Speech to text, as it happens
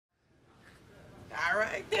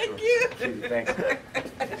right, thank you. Thanks. Hey,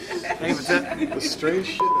 what's that? The strange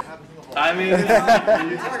shit that happens in the hall. I mean,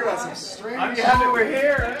 You talk about some strange I'm shit. happy we're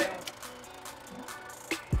here, right?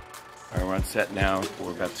 All right, we're on set now.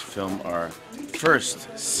 We're about to film our first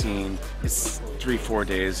scene. It's 3-4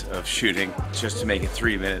 days of shooting just to make a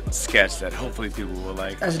 3-minute sketch that hopefully people will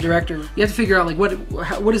like. As a director, you have to figure out like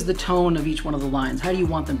what is the tone of each one of the lines? How do you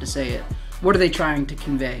want them to say it? What are they trying to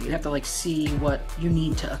convey? You have to like see what you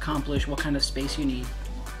need to accomplish, what kind of space you need.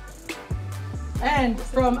 And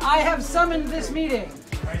from I have summoned this meeting.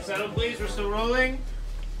 All right, settle please, we're still rolling.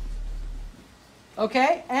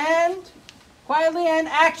 Okay, and quietly and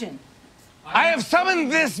action. I have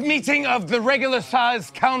summoned this meeting of the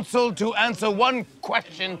regular-sized council to answer one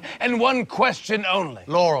question and one question only.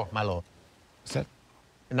 Laurel, my lord. What's that?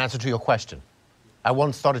 In answer to your question, I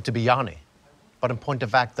once thought it to be Yanni, but in point of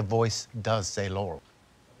fact, the voice does say Laurel.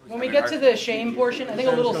 When we get to the shame portion, I think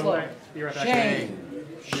a little slower. Shame.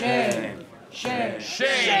 Shame. Shame.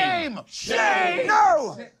 Shame! Shame!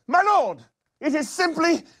 No! My lord, it is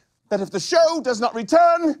simply that if the show does not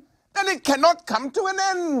return, then it cannot come to an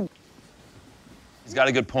end. He's got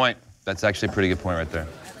a good point. That's actually a pretty good point right there.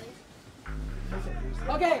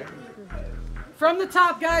 Okay. From the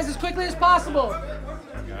top, guys, as quickly as possible. All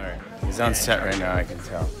right, he's on set right now, I can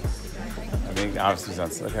tell. I think obviously he's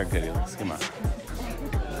on set. Look how good he looks. Come on.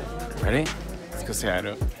 Ready? Let's go say hi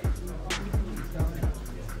to him.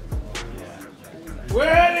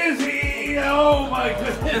 Where is he? Oh my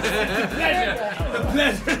goodness.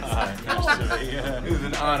 The pleasure. It was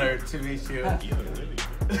an honor to meet you.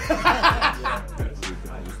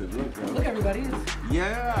 Look, everybody.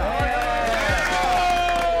 Yeah.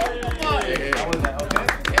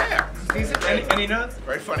 Any notes?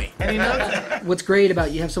 Very funny. Any notes? What's great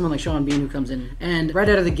about you have someone like Sean Bean who comes in and right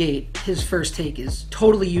out of the gate, his first take is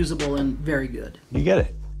totally usable and very good. You get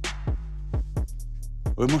it?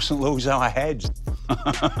 We mustn't lose our heads.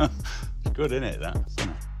 It's good, isn't it, that?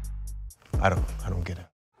 Isn't it? I don't get it.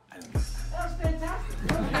 That was fantastic.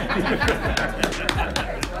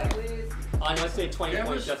 I'm gonna say 20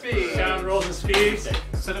 points. Sound rolls and speed.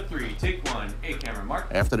 Set up 3, take 1, A camera, mark.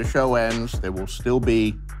 After the show ends, there will still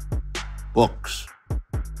be books.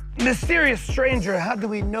 Mysterious stranger, how do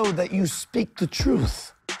we know that you speak the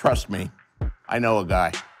truth? Trust me, I know a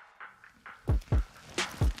guy.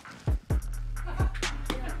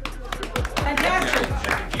 Fantastic.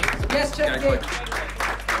 Yes, check gate.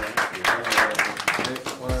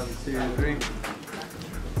 1, 2, 3.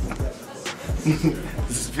 Does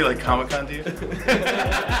this feel like Comic-Con to you?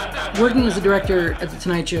 Working as a director at The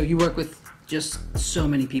Tonight Show, you work with just so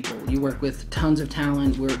many people. You work with tons of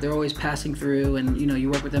talent where they're always passing through and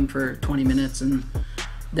you work with them for 20 minutes and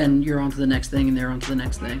then you're on to the next thing and they're on to the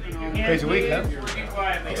next thing. Crazy week, huh?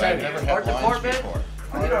 I've never had lines before.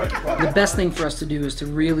 The best thing for us to do is to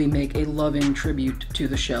really make a loving tribute to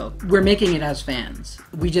the show. We're making it as fans.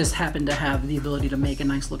 We just happen to have the ability to make a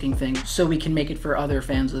nice looking thing so we can make it for other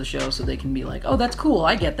fans of the show so they can be like, oh, that's cool,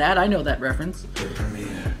 I get that, I know that reference. The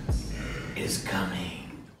premiere is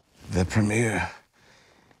coming. The premiere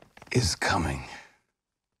is coming.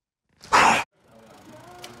 On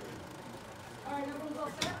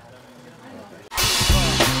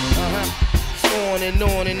and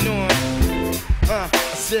on and on. I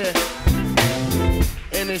said,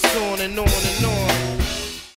 and it's on and on and on.